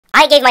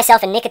I gave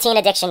myself a nicotine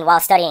addiction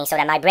while studying so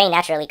that my brain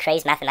naturally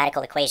craves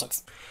mathematical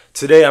equations.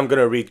 Today I'm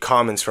gonna read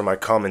comments from my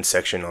comment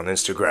section on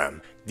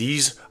Instagram.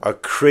 These are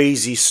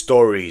crazy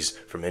stories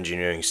from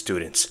engineering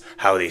students,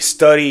 how they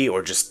study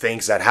or just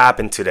things that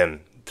happen to them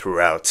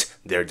throughout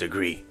their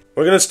degree.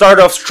 We're gonna start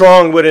off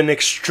strong with an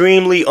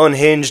extremely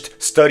unhinged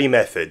study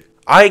method.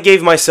 I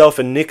gave myself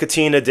a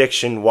nicotine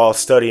addiction while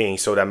studying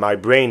so that my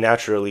brain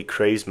naturally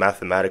craves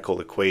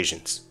mathematical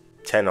equations.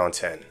 10 on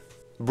 10.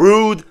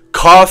 Brewed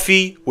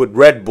coffee with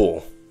Red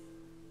Bull.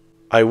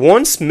 I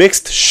once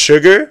mixed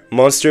sugar,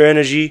 Monster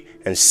Energy,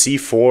 and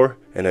C4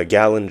 in a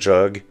gallon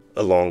jug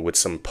along with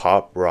some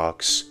Pop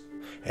Rocks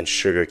and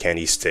sugar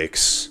candy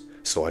sticks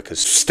so I could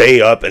stay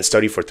up and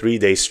study for 3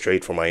 days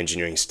straight for my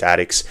engineering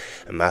statics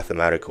and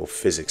mathematical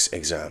physics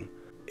exam.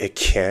 It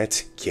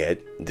can't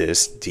get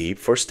this deep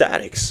for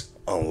statics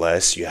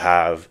unless you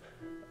have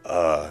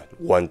a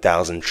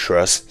 1000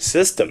 truss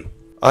system.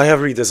 I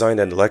have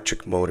redesigned an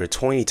electric motor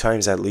 20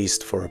 times at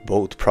least for a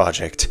boat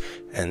project,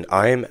 and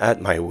I am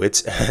at my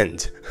wit's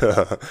end.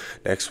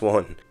 Next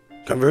one.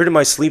 Converted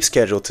my sleep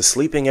schedule to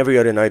sleeping every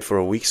other night for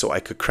a week so I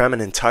could cram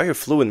an entire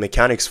fluid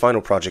mechanics final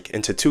project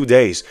into 2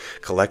 days.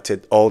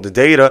 Collected all the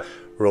data,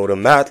 wrote a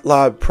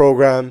MATLAB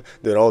program,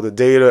 did all the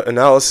data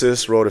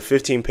analysis, wrote a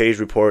 15-page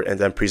report, and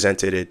then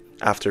presented it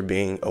after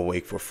being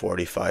awake for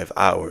 45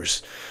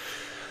 hours.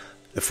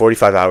 The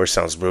 45 hours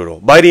sounds brutal.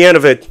 By the end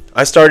of it,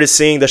 I started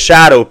seeing the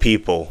shadow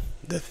people.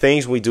 The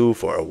things we do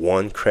for a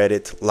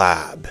 1-credit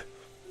lab.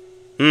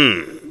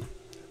 I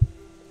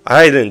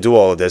didn't do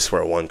all of this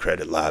for a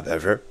 1-credit lab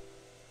ever.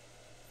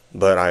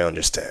 But I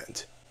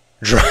understand.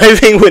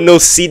 Driving with no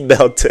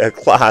seatbelt to a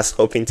class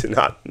hoping to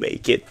not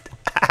make it.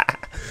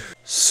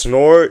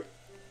 Snort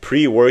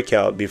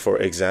pre-workout before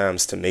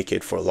exams to make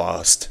it for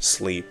lost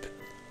sleep.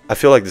 I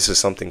feel like this is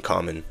something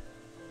common.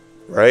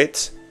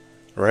 Right?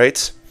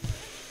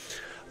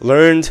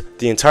 Learned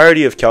the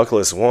entirety of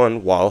Calculus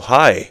 1 while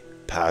high.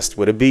 Passed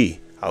with a B.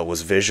 I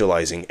was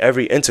visualizing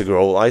every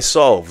integral I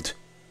solved.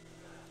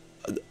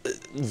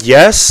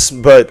 Yes,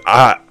 but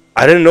I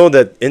didn't know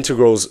that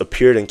integrals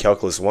appeared in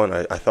Calculus 1.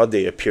 I thought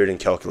they appeared in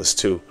Calculus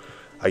 2.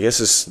 I guess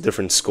it's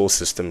different school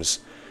systems.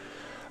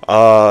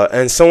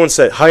 And someone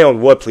said, "High on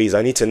what, please?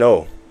 I need to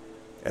know."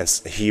 And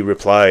he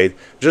replied,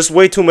 "Just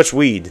way too much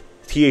weed.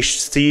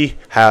 THC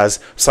has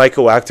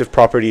psychoactive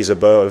properties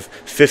above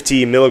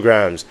 50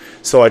 milligrams.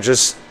 So I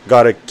just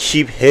gotta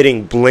keep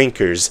hitting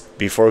blinkers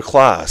before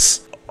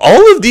class."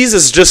 All of these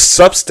is just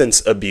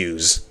substance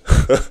abuse.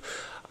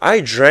 I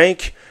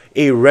drank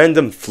a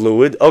random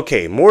fluid.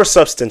 Okay, more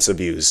substance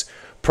abuse.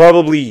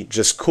 Probably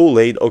just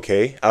Kool-Aid,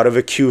 okay, out of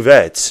a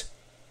cuvette.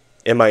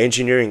 In my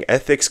engineering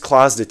ethics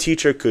class, the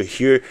teacher could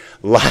hear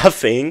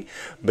laughing,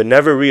 but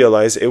never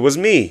realized it was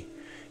me.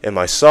 In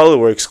my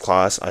SolidWorks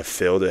class, I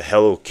filled a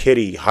Hello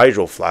Kitty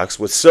Hydroflax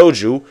with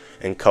soju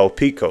and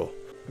Calpico.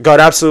 Got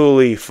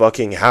absolutely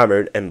fucking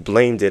hammered and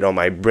blamed it on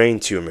my brain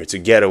tumor to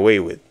get away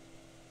with.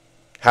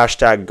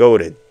 Hashtag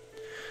goated.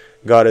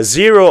 Got a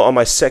 0 on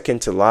my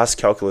second to last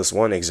Calculus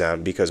 1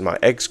 exam because my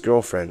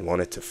ex-girlfriend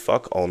wanted to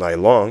fuck all night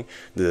long.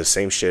 Did the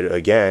same shit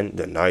again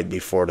the night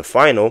before the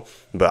final,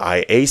 but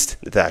I aced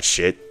that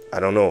shit. I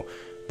don't know.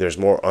 There's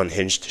more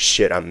unhinged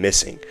shit I'm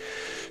missing.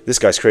 This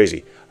guy's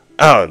crazy.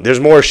 There's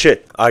more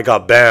shit. I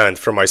got banned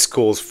from my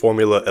school's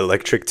Formula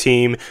Electric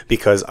team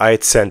because I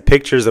had sent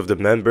pictures of the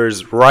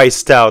members'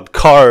 riced out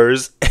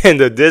cars in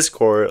the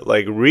Discord.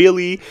 Like,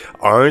 really?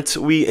 Aren't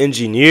we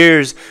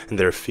engineers? And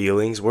their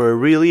feelings were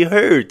really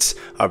hurt.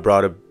 I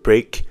brought a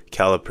brake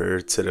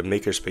caliper to the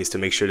makerspace to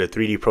make sure the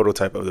 3D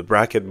prototype of the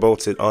bracket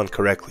bolted on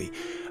correctly.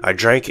 I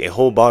drank a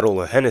whole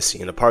bottle of Hennessy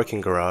in the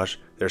parking garage.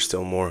 There's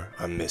still more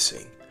I'm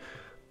missing.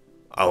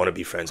 I want to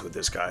be friends with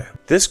this guy.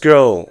 This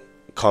girl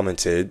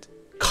commented,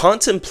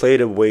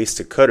 contemplated ways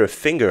to cut her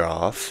finger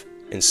off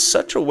in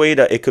such a way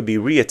that it could be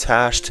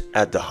reattached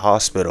at the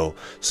hospital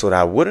so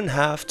that I wouldn't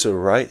have to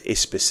write a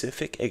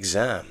specific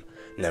exam.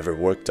 Never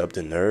worked up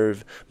the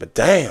nerve, but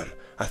damn,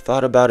 I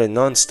thought about it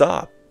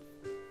non-stop.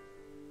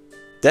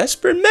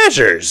 Desperate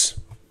measures.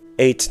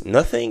 Ate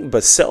nothing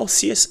but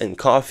Celsius and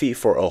coffee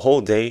for a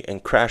whole day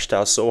and crashed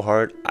out so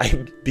hard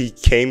I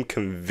became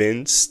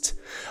convinced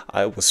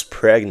I was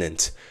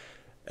pregnant.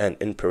 And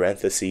in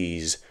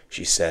parentheses,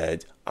 she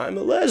said, "I'm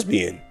a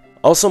lesbian."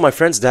 Also, my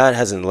friend's dad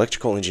has an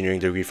electrical engineering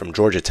degree from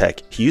Georgia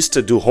Tech. He used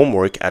to do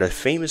homework at a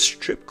famous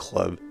strip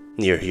club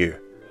near here.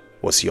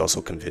 Was he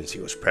also convinced he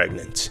was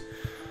pregnant?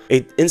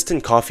 Ate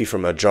instant coffee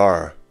from a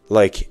jar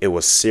like it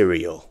was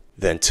cereal.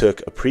 Then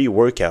took a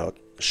pre-workout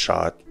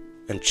shot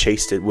and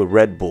chased it with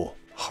Red Bull.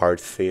 Heart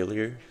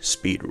failure,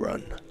 speed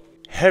run.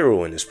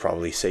 Heroin is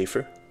probably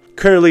safer.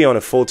 Currently on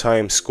a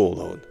full-time school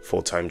load.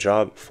 Full-time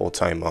job,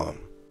 full-time mom.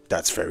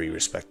 That's very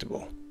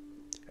respectable.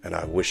 And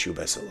I wish you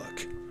best of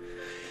luck.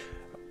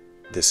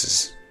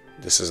 This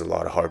is a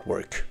lot of hard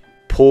work.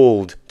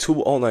 Pulled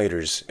 2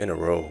 all-nighters in a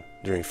row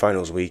during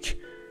finals week,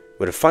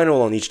 with a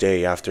final on each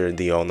day after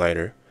the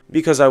all-nighter.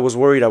 because I was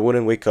worried I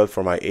wouldn't wake up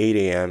for my 8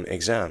 a.m.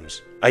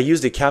 exams. I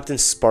used the Captain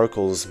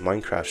Sparkle's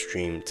Minecraft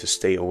stream to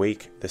stay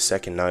awake the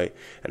second night,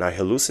 and I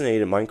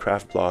hallucinated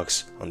Minecraft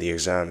blocks on the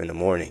exam in the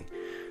morning.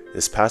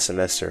 This past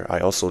semester, I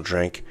also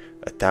drank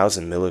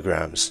 1,000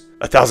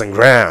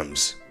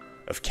 grams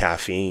of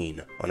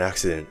caffeine on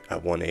accident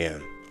at 1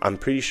 a.m. I'm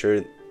pretty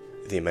sure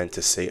they meant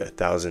to say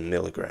 1,000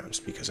 milligrams,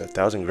 because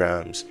 1,000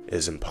 grams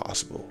is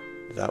impossible.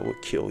 That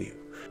would kill you.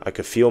 I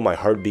could feel my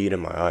heartbeat in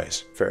my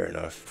eyes. Fair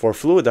enough. For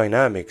fluid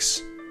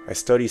dynamics, I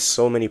studied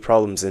so many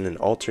problems in an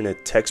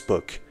alternate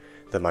textbook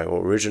that my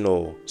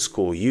original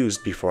school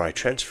used before I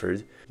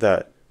transferred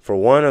that for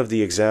one of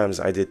the exams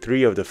I did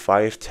 3 of the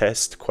 5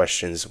 test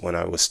questions when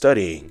I was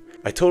studying.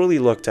 I totally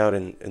lucked out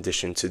in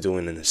addition to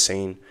doing an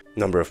insane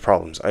number of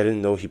problems. I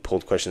didn't know he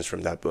pulled questions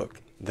from that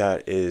book.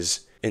 That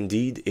is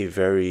indeed a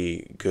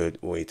very good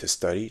way to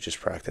study. Just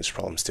practice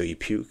problems till you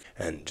puke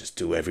and just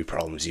do every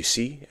problems you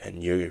see,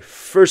 and you're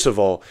first of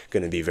all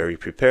going to be very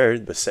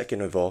prepared, but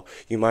second of all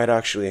you might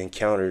actually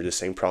encounter the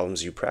same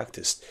problems you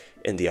practiced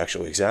in the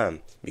actual exam,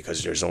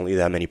 because there's only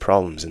that many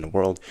problems in the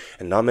world,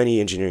 and not many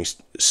engineering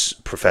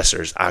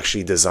professors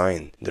actually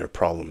design their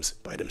problems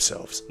by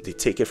themselves. They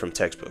take it from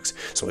textbooks.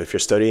 So if you're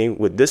studying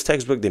with this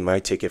textbook, they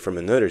might take it from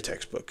another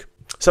textbook.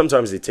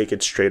 Sometimes they take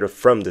it straight up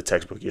from the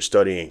textbook you're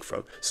studying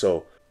from.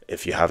 So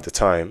if you have the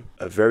time,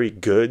 a very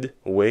good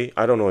way,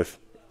 I don't know if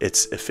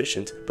it's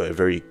efficient, but a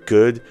very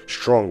good,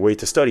 strong way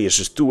to study is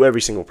just do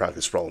every single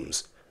practice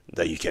problems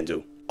that you can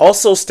do.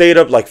 Also stayed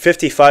up like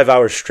 55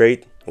 hours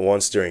straight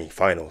once during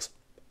finals.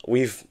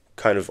 We've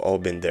kind of all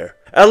been there.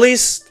 At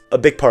least a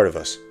big part of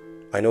us.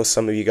 I know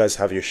some of you guys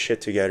have your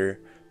shit together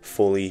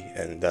fully,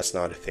 and that's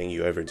not a thing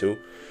you ever do.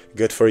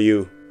 Good for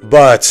you.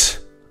 But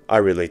I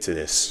relate to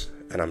this,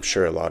 and I'm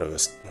sure a lot of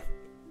us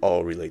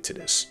all relate to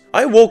this.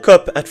 I woke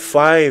up at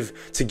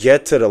 5 to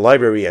get to the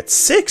library at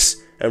 6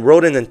 and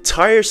wrote an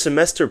entire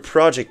semester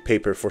project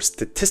paper for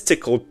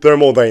Statistical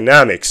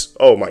Thermodynamics.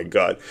 Oh my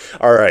god.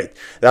 Alright,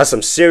 that's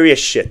some serious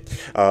shit.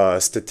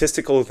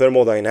 Statistical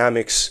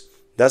Thermodynamics,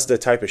 that's the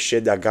type of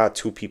shit that got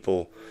 2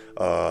 people,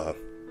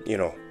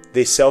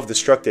 they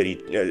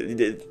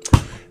self-destructed.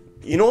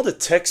 You know the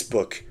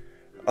textbook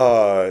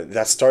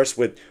that starts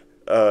with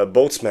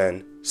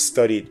Boltzmann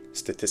studied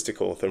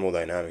statistical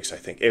thermodynamics. I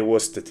think it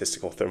was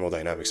statistical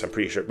thermodynamics, I'm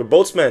pretty sure. But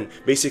Boltzmann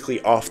basically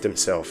offed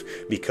himself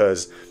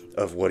because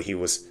of what he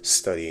was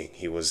studying.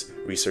 He was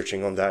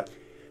researching on that,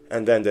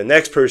 and then the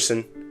next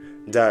person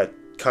that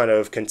kind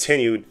of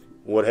continued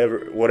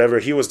whatever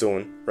he was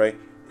doing, right?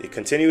 He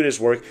continued his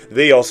work.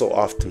 They also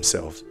offed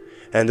themselves,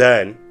 and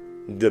then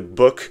the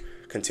book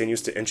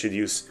continues to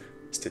introduce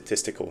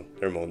statistical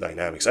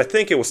thermodynamics. I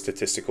think it was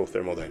statistical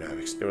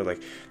thermodynamics. They were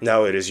like,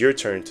 now it is your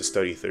turn to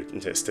study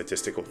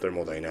statistical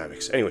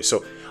thermodynamics. Anyway,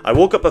 so I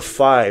woke up at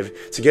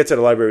 5 to get to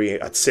the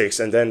library at 6,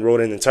 and then wrote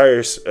an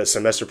entire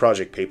semester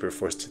project paper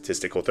for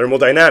statistical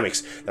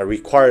thermodynamics that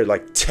required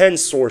like 10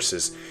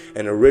 sources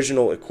and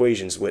original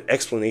equations with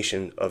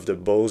explanation of the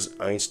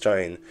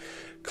Bose-Einstein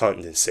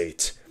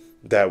condensate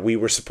that we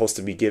were supposed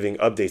to be giving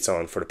updates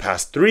on for the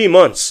past 3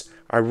 months.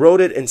 I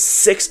wrote it in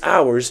 6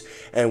 hours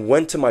and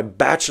went to my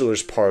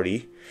bachelor's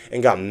party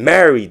and got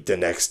married the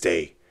next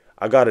day.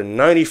 I got a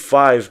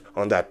 95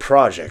 on that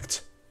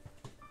project.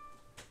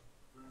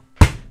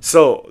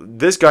 So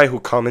this guy who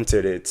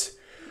commented it,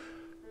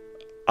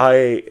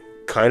 I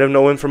kind of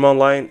know him from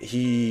online.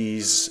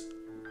 He's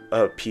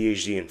a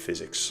PhD in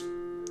physics.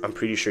 I'm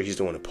pretty sure he's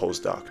doing a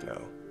postdoc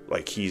now.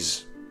 Like,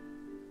 he's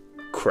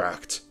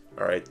cracked,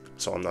 alright?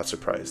 So I'm not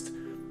surprised.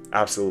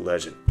 Absolute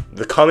legend.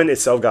 The comment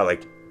itself got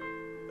like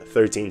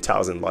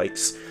 13,000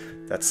 likes.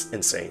 That's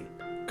insane.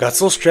 Got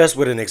so stressed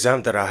with an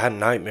exam that I had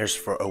nightmares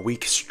for a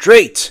week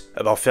straight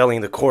about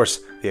failing the course.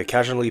 They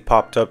occasionally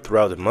popped up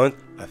throughout the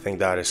month. I think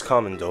that is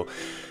common though.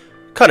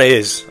 Kinda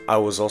is. I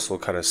was also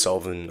kind of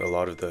solving a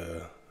lot of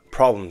the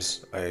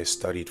problems I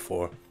studied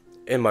for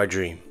in my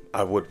dream.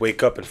 I would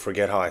wake up and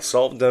forget how I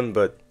solved them,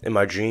 but in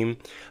my dream,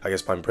 I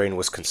guess my brain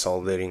was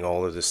consolidating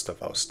all of this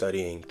stuff I was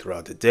studying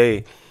throughout the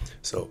day.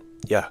 So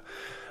yeah.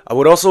 I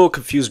would also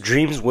confuse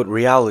dreams with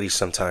reality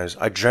sometimes.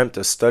 I dreamt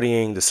of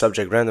studying the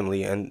subject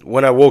randomly, and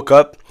when I woke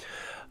up,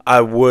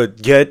 I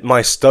would get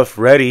my stuff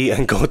ready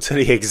and go to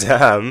the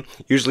exam.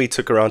 Usually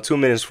took around 2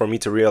 minutes for me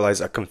to realize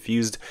I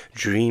confused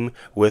dream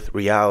with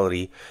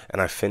reality,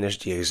 and I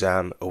finished the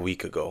exam a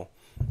week ago.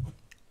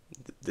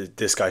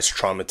 This guy's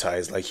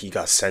traumatized, like he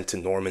got sent to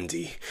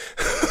Normandy.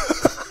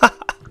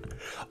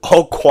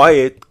 All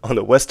quiet on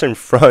the Western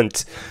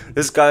Front.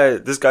 This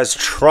guy's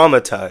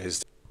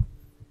traumatized.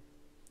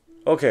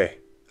 Okay,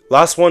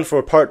 last one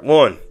for part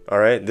 1.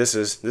 Alright, this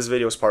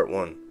video is part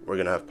 1. We're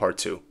gonna have part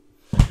 2.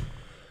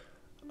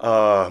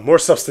 More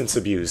substance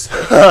abuse.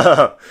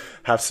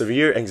 Have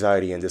severe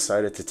anxiety and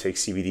decided to take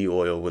CBD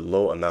oil with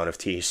low amount of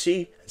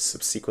THC and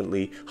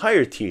subsequently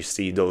higher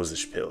THC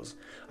dosage pills.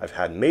 I've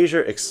had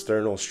major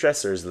external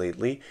stressors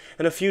lately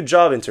and a few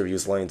job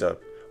interviews lined up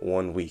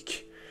 1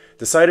 week.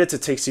 Decided to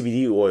take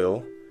CBD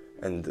oil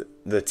and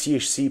the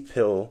THC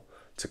pill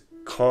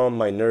calm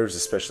my nerves,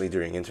 especially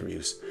during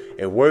interviews.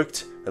 It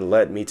worked and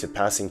led me to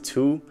passing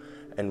 2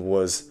 and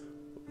was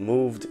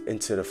moved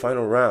into the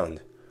final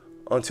round.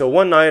 Until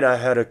one night I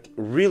had a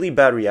really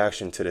bad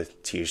reaction to the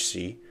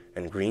THC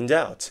and greened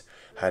out.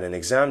 Had an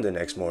exam the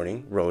next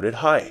morning, wrote it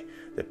high.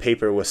 The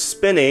paper was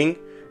spinning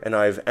and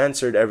I've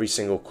answered every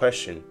single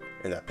question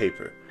in that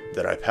paper.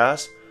 Did I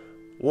pass?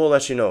 We'll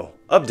let you know.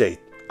 Update.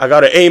 I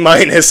got an A-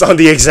 on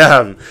the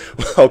exam.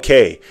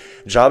 Okay.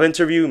 Job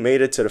interview,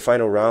 made it to the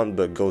final round,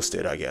 but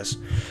ghosted, I guess.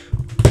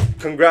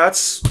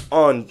 Congrats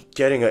on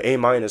getting an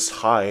A-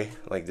 high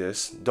like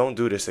this. Don't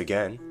do this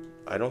again.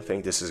 I don't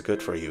think this is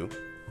good for you.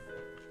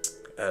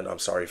 And I'm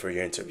sorry for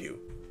your interview.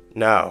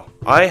 Now,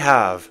 I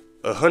have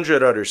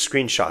 100 other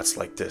screenshots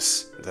like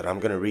this that I'm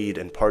gonna read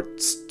in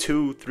parts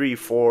 2, 3,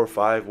 4,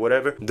 5,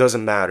 whatever.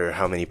 Doesn't matter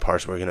how many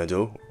parts we're gonna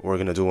do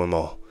them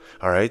all.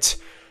 Alright?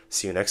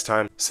 See you next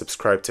time.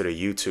 Subscribe to the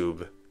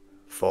YouTube.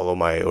 Follow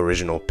my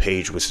original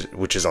page,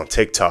 which is on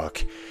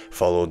TikTok.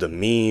 Follow the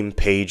meme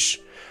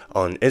page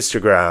on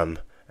Instagram.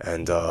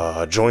 And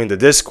join the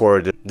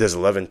Discord. There's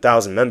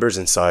 11,000 members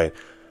inside.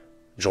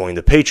 Join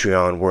the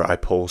Patreon, where I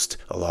post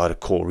a lot of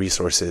cool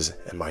resources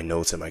and my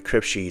notes and my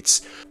crib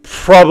sheets.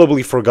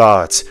 Probably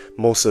forgot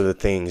most of the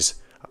things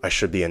I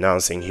should be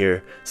announcing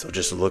here, so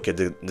just look at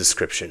the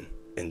description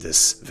in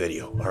this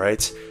video.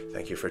 Alright?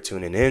 Thank you for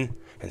tuning in,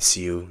 and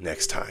see you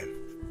next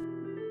time.